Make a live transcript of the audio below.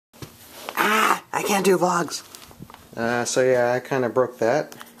I can't do vlogs. So yeah, I kind of broke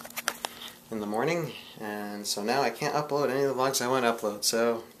that in the morning, and so now I can't upload any of the vlogs I want to upload,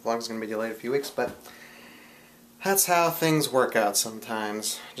 so the vlog's going to be delayed a few weeks, but that's how things work out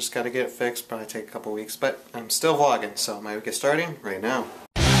sometimes. Just got to get it fixed, probably take a couple weeks, but I'm still vlogging, so my week is starting right now.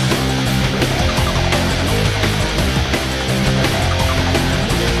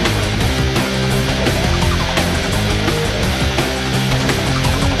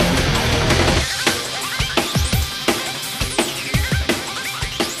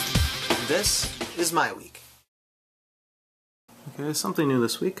 This is my week. Okay, something new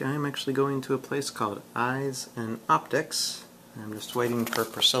this week. I'm actually going to a place called Eyes and Optics. I'm just waiting for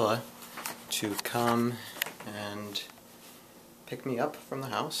Priscilla to come and pick me up from the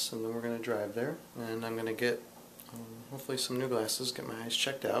house, and then we're going to drive there, and I'm going to get hopefully some new glasses, get my eyes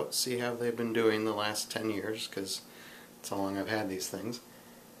checked out, see how they've been doing the last 10 years, because that's how long I've had these things,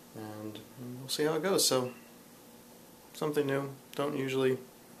 and we'll see how it goes. So, something new. Don't usually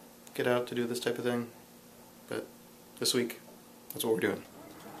get out to do this type of thing, but this week, that's what we're doing.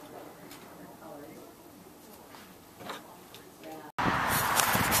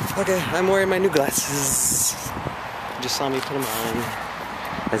 Okay, I'm wearing my new glasses. You just saw me put them on.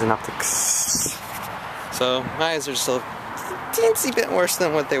 Eyes and Optics. So, my eyes are still a teensy bit worse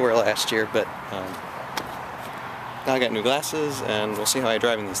than what they were last year, but now I got new glasses, and we'll see how I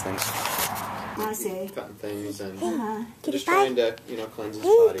drive in these things. Cutting things and just trying to, cleanse his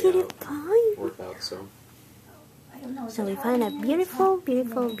body out, work out, so. So we find a beautiful,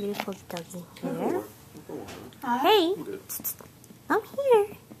 beautiful, beautiful doggy here. Hey, I'm here.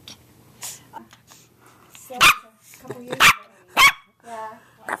 So, a couple years ago.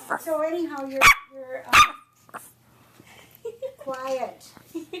 Yeah. So anyhow, you're quiet.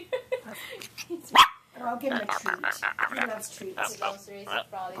 I'll give him a treat. He loves treats.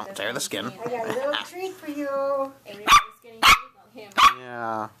 Tear the skin. I got a little treat for you. Everybody's getting treats on him.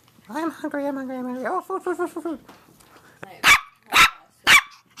 Yeah. I'm hungry, I'm hungry, I'm hungry. Oh, food, food, food, food, food.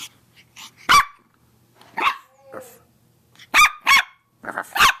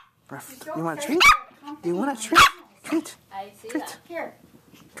 You want a treat? You want a treat? Treat. I see Treat. that. Here.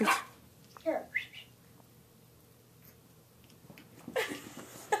 Treat. Here.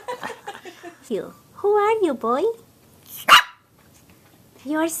 You. Who are you, boy?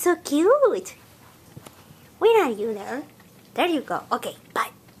 You are so cute. Where are you there? There you go. Okay,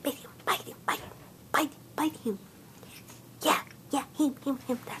 bite. Bite him, bite him, bite him. Bite him. Yeah, him,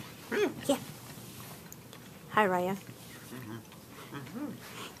 there. Yeah. Hi, Ryan.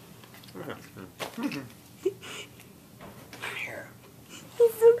 Here.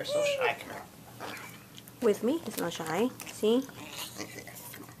 He's so You're so shy, come here. with me. He's not shy. See?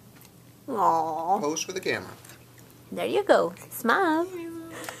 Aww. Pose for the camera. There you go. Smile.